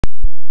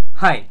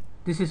Hi,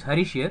 this is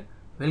Harish here.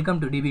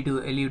 Welcome to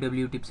DB2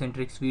 LUW Tips and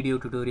Tricks video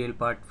tutorial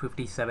part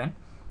 57.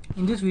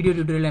 In this video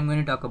tutorial, I'm going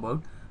to talk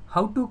about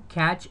how to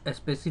catch a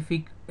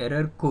specific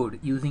error code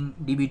using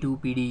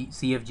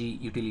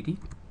db2pdcfg utility.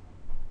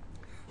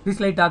 This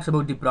slide talks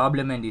about the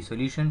problem and the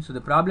solution. So the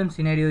problem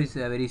scenario is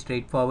very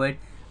straightforward.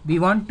 We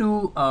want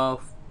to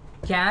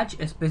catch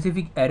a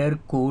specific error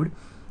code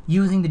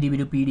using the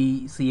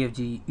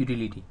db2pdcfg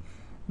utility.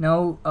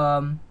 Now,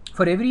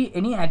 for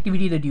any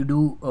activity that you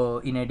do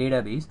in a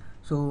database,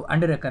 so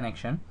under a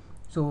connection,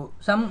 so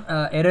some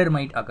error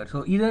might occur.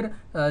 So either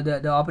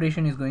the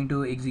operation is going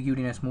to execute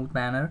in a smooth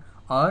manner,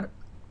 or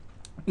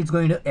it's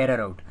going to error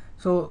out.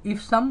 So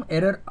if some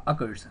error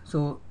occurs,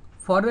 so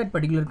for that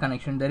particular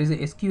connection there is a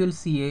SQL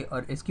CA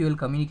or SQL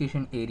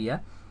communication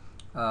area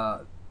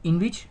in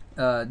which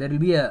there will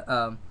be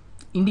a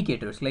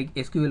indicators like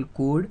SQL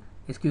code,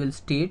 SQL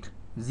state,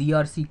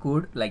 ZRC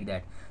code, like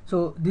that.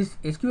 So this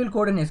SQL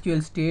code and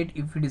SQL state,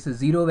 if it is a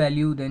 0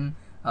 value, then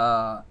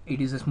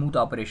it is a smooth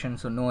operation,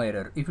 so no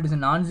error. If it is a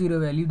non-zero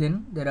value,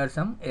 then there are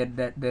some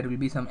there will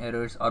be some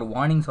errors or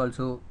warnings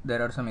also.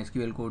 There are some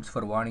SQL codes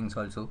for warnings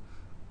also.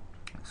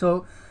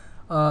 So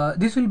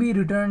this will be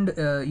returned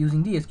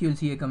using the SQL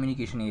CA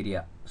communication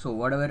area. So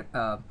whatever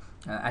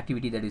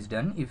activity that is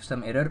done, if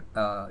some error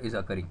is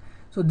occurring,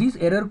 so these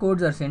error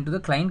codes are sent to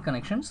the client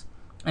connections,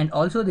 and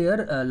also they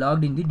are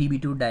logged in the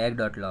db2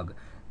 diag.log.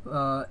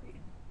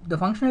 The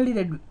functionality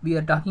that we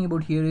are talking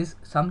about here is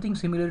something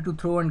similar to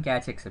throw and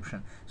catch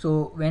exception.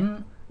 So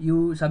when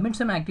you submit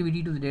some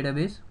activity to the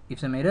database, if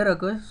some error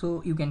occurs,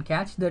 so you can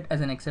catch that as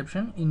an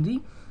exception in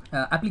the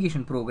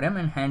application program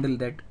and handle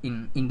that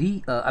in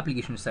the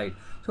application side.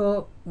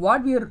 So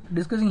what we are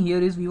discussing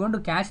here is we want to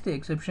catch the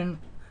exception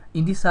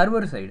in the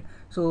server side.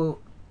 So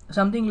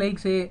something like,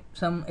 say,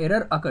 some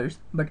error occurs,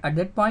 but at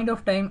that point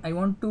of time I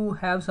want to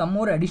have some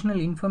more additional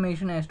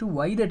information as to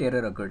why that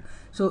error occurred.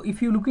 So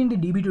if you look in the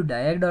db2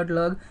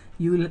 diag.log,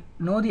 you will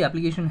know the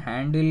application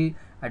handle,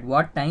 at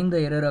what time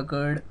the error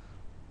occurred,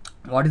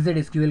 what is that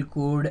SQL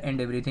code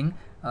and everything,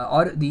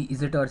 or the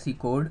ZRC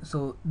code.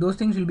 So those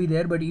things will be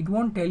there, but it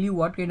won't tell you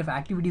what kind of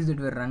activities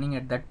that were running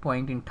at that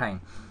point in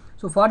time.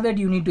 So for that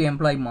you need to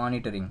employ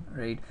monitoring,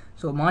 right?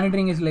 So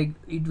monitoring is like,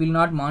 it will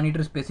not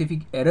monitor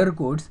specific error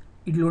codes,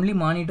 it will only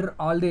monitor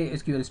all the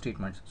SQL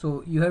statements.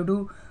 So you have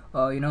to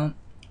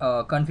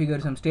configure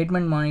some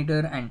statement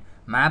monitor and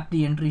map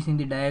the entries in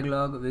the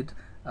dialog with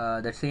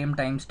that same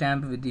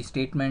timestamp with the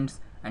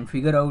statements, and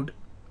figure out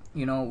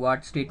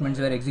what statements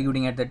were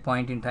executing at that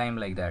point in time,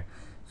 like that.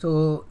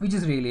 So which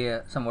is really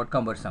a somewhat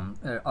cumbersome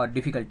or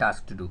difficult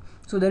task to do.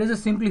 So there is a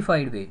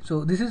simplified way.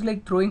 So this is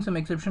like throwing some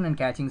exception and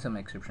catching some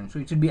exception. So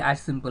it should be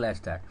as simple as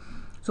that.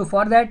 So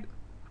for that,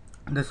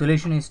 the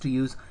solution is to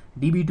use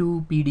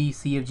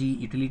db2pdcfg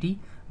utility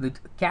with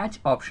catch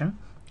option,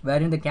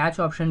 wherein the catch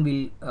option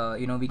will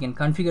we can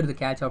configure the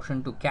catch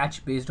option to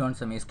catch based on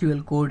some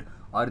SQL code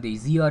or the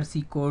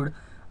ZRC code,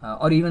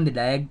 or even the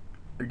diag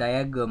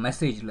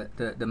message,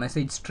 the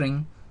message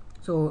string.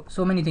 So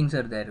many things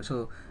are there.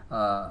 So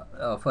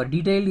for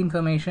detailed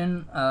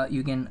information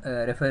you can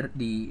refer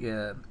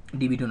the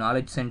db2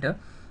 knowledge center.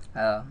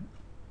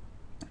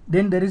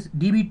 Then there is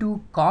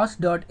db2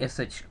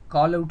 cost.sh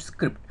callout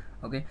script.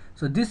 Okay,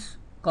 so this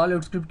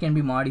callout script can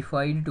be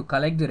modified to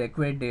collect the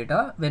required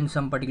data when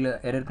some particular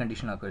error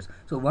condition occurs.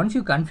 So once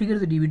you configure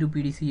the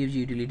db2pdcfg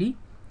utility,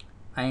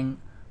 and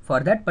for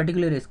that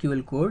particular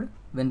SQL code,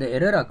 when the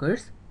error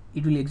occurs,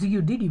 it will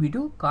execute the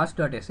db2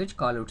 cost.sh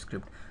callout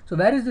script. So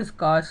where is this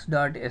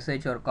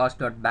cost.sh or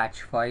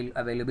cost.batch file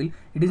available?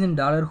 It is in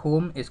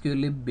 $home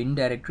SQLlib bin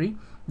directory.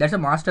 That's a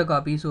master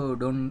copy, so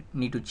don't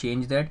need to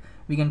change that.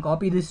 We can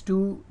copy this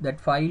to that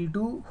file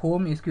to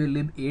home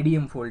SQLlib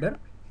ADM folder.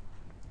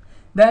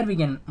 There we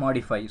can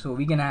modify, so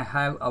we can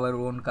have our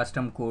own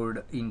custom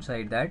code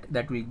inside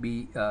that will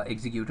be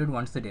executed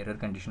once the error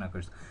condition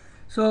occurs.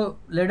 So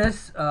let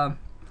us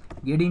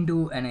get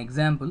into an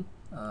example,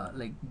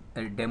 like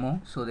a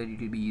demo, so that it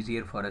will be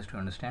easier for us to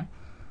understand.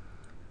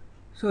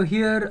 So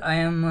here I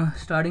am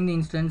starting the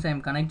instance. I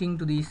am connecting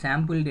to the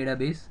sample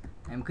database.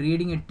 I am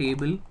creating a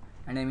table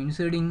and I am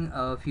inserting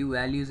a few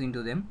values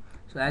into them.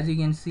 So as you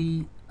can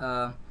see,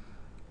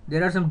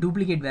 there are some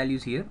duplicate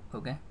values here.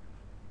 Okay,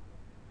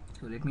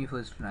 so let me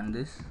first run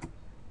this.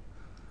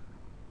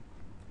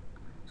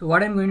 So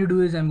what I'm going to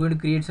do is I'm going to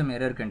create some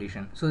error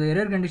condition. So the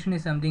error condition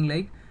is something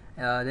like,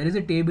 there is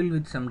a table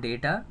with some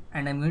data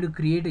and I'm going to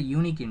create a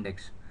unique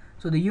index.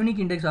 So the unique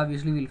index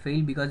obviously will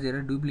fail because there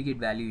are duplicate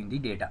value in the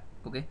data.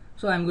 Okay,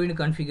 so I'm going to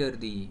configure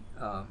the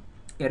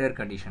error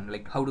condition,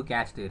 like how to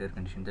catch the error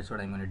condition. That's what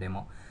I'm going to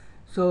demo.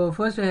 So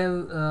first I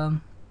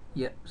have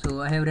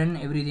so I have run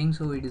everything.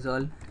 So it is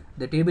all,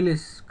 the table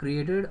is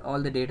created,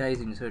 all the data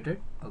is inserted.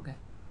 Okay,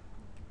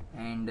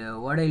 and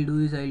what I'll do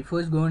is I'll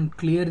first go and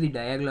clear the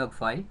dialog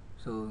file.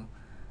 So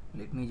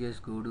let me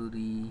just go to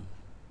the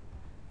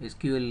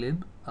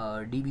SQLlib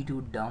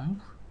db2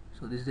 dump.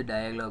 So this is the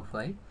dialog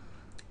file.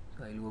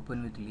 So I'll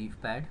open with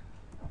leafpad.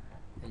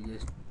 I'll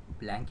just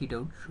blank it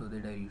out so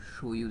that I'll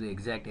show you the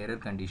exact error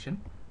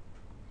condition.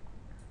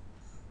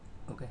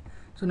 Okay,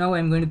 So now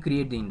I'm going to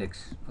create the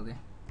index. Okay,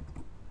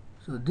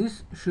 so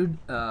this should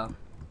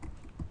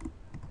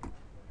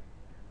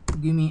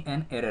give me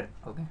an error.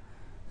 Okay,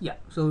 yeah,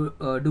 so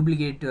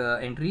duplicate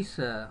entries,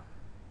 the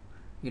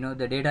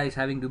data is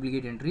having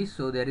duplicate entries,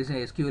 so there is a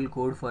SQL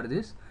code for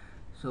this.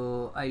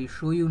 So I'll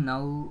show you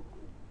now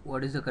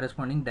what is the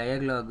corresponding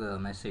dialog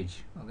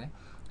message. Okay,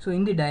 so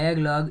in the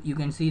dialog you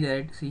can see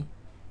that,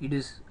 it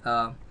is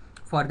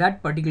for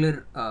that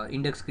particular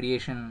index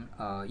creation,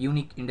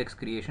 unique index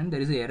creation,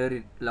 there is a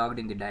error logged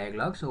in the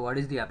dialog. So what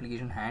is the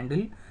application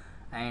handle,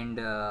 and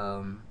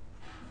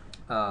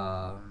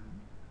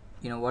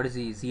what is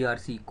the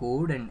ZRC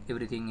code, and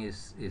everything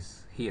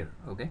is here.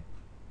 Okay,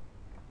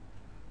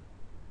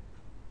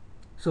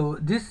 so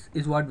this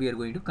is what we are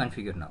going to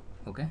configure now.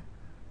 Okay,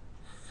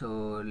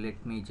 so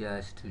let me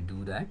just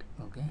do that.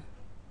 Okay,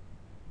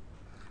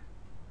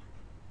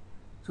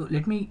 so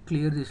let me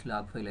clear this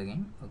log file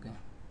again. Okay,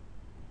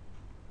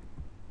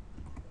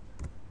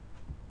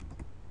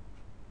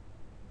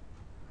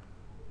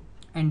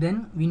 and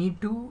then we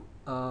need to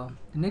the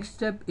next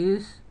step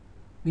is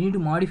we need to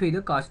modify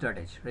the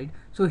cost.h, right?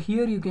 So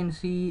here you can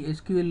see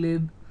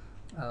sqllib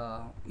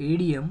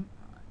adm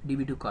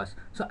db2 cost.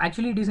 So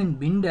actually it is in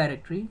bin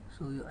directory,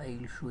 so I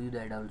will show you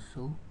that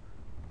also.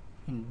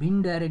 In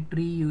bin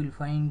directory you will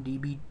find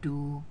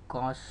db2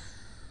 cost,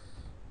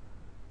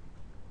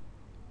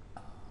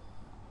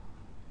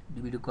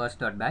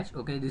 db2cost.batch.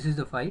 okay, this is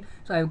the file.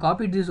 So I have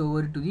copied this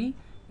over to the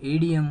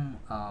adm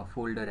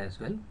folder as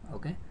well.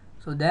 Okay,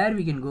 so there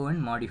we can go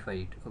and modify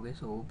it. Okay,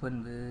 so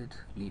open with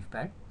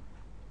leafpad.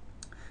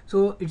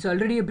 So it's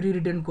already a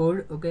pre-written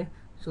code. Okay,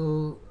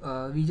 so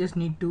we just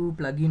need to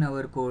plug in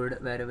our code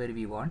wherever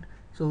we want.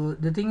 So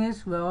the thing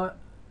is,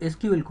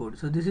 SQL code.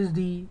 So this is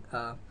the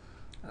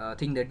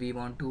thing that we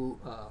want to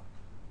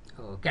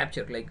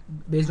capture, like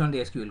based on the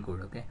SQL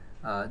code. Okay,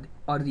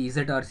 or the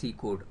ZRC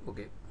code.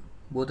 Okay,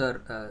 both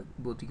are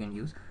both you can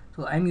use.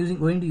 So I'm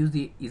going to use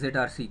the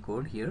ZRC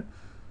code here.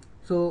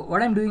 So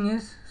what I'm doing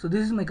is, so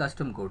this is my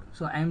custom code.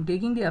 So I'm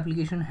taking the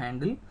application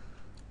handle,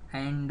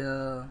 and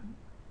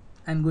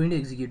I'm going to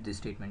execute this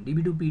statement,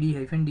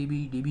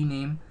 db2pd-db db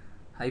name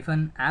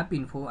 -app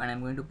info, and I'm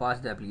going to pass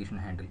the application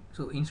handle.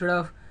 So instead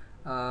of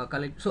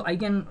collect, so I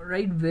can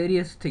write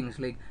various things,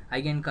 like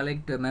I can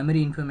collect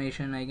memory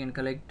information, I can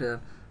collect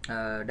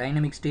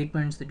dynamic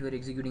statements that we're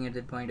executing at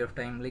that point of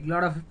time, like a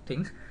lot of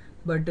things.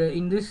 But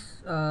in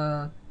this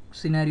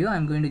scenario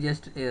I'm going to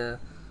just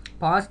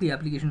pass the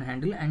application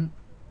handle and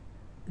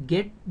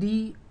get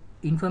the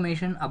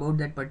information about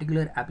that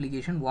particular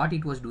application, what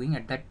it was doing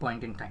at that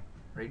point in time,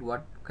 right?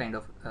 What kind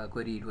of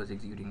query it was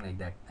executing, like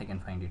that I can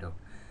find it out.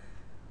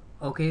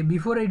 Okay,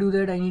 before I do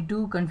that I need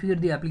to configure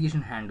the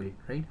application handle,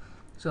 right?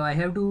 So I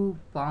have to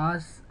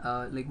pass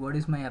like what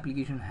is my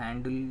application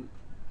handle.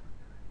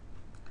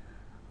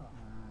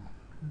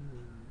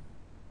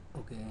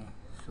 Okay,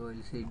 so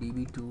I'll say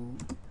db2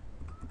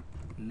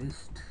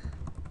 list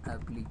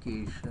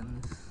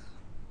applications.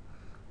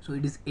 So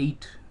it is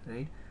 8,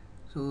 right?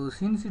 So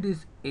since it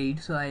is 8,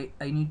 so I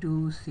need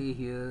to say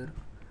here,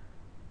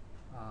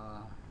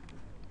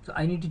 so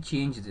I need to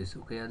change this.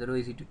 Okay,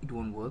 otherwise it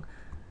won't work.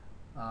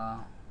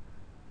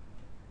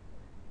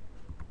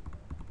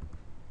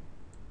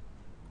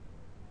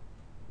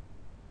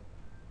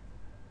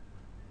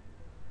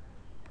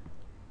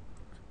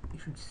 You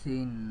should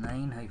say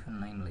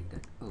 9-9 like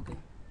that. Okay,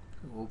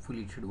 so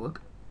hopefully it should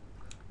work.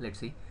 Let's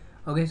see.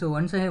 Okay, so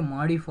once I have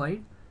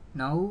modified,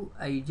 now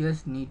I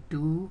just need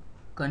to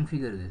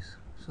configure this.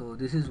 So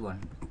this is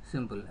one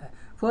simple.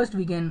 First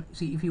we can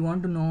see if you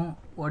want to know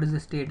what is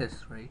the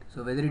status, right?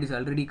 So whether it is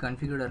already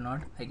configured or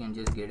not, I can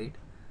just get it.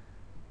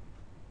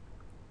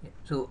 Yeah.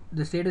 So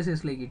the status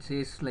is like, it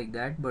says like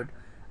that, but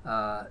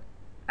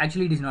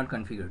actually it is not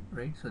configured,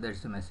 right? So that's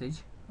the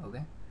message.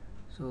 Okay,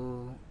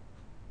 so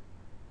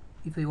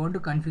if I want to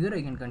configure,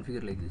 I can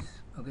configure like this.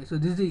 Okay, so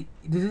this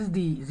is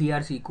the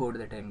ZRC code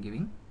that I am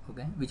giving.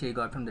 Okay, which I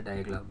got from the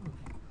dialog.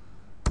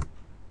 Okay.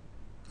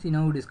 See,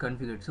 now it is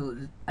configured. So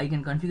I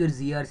can configure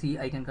ZRC,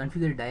 I can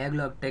configure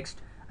dialog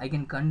text, I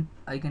can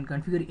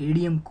configure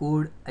ADM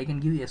code, I can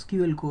give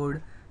SQL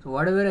code. So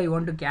whatever I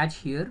want to catch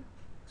here,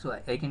 so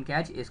I can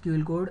catch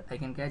SQL code, I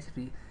can catch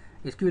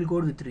SQL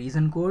code with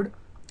reason code,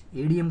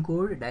 ADM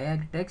code,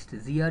 diag text,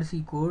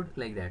 ZRC code,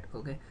 like that.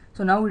 Okay,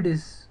 so now it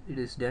is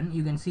done.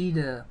 You can see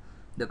the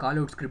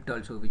callout script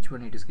also, which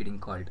one it is getting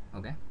called.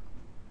 Okay,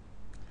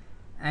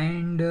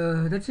 and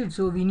that's it.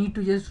 So we need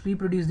to just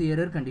reproduce the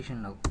error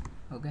condition now.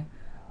 Okay,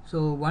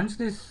 so once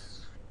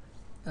this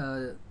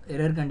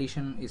error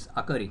condition is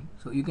occurring,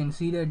 so you can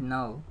see that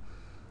now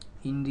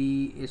in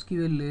the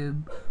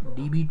sqllib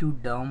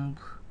db2 dump,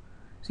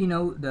 see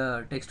now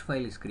the text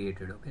file is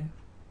created. Okay,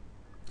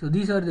 so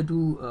these are the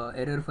two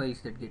error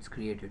files that gets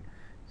created.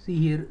 See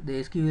here,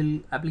 the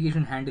SQL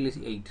application handle is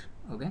 8.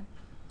 Okay,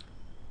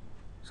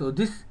 so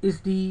this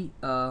is the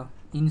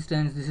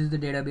instance, this is the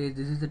database,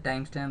 this is the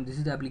timestamp, this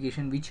is the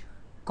application which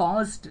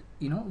caused,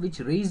 which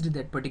raised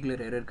that particular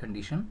error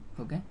condition.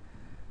 Okay,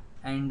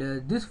 and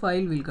this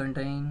file will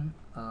contain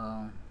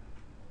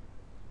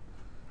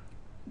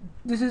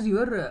this is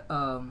your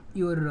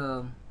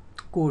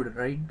code,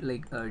 right?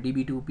 Like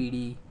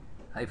db2pd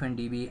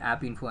 -db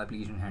app info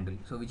application handle,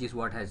 so which is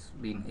what has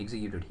been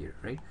executed here,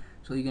 right?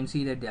 So you can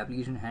see that the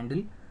application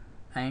handle,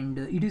 and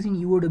it is in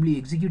UOW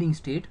executing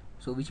state,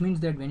 so which means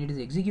that when it is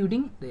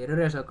executing, the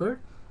error has occurred,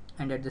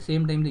 and at the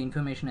same time the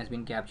information has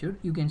been captured.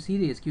 You can see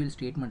the SQL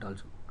statement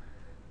also,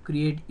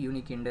 create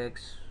unique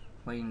index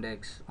by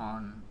index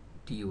on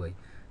TUI.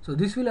 So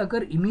this will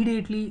occur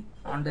immediately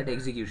on that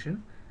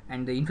execution,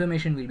 and the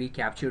information will be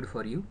captured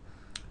for you.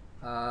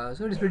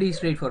 So it's pretty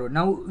straightforward.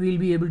 Now we'll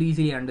be able to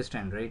easily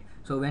understand, right?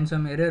 So when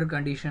some error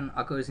condition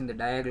occurs in the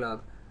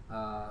dialog,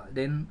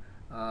 then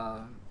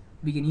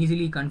we can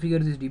easily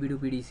configure this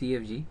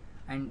db2pdcfg,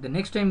 and the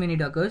next time when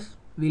it occurs,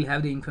 we'll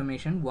have the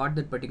information what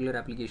that particular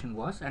application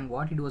was and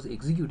what it was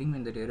executing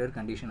when that error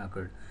condition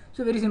occurred.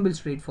 So very simple,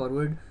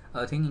 straightforward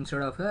thing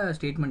instead of a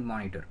statement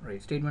monitor,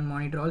 right? Statement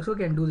monitor also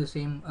can do the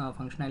same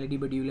functionality,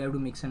 but you will have to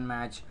mix and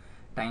match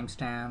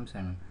timestamps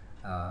and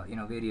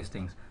various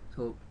things.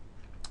 So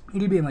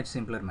it will be a much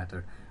simpler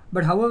method.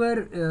 But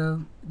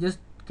however, just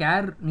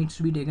care needs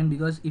to be taken,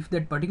 because if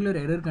that particular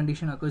error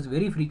condition occurs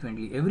very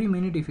frequently, every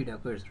minute if it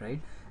occurs, right,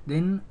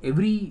 then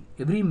every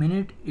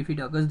minute if it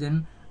occurs,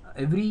 then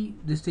every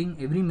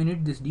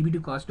minute this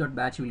db2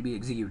 cost.batch will be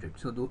executed.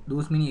 So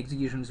those many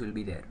executions will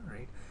be there,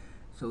 right?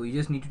 So you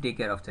just need to take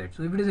care of that.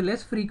 So if it is a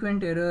less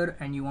frequent error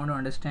and you want to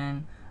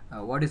understand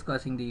what is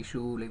causing the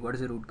issue, like what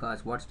is the root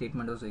cause, what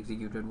statement was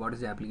executed, what is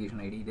the application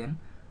ID, then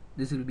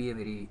this will be a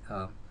very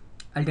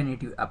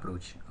alternative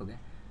approach. Okay,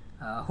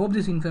 hope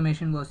this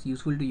information was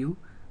useful to you.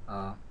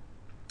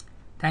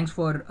 Thanks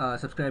for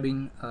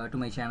subscribing to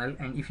my channel,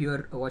 and if you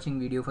are watching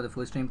video for the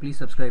first time, please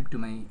subscribe to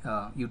my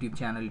YouTube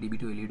channel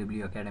DB2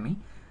 LUW Academy.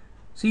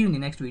 See you in the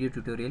next video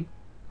tutorial.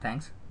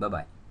 Thanks, bye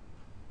bye.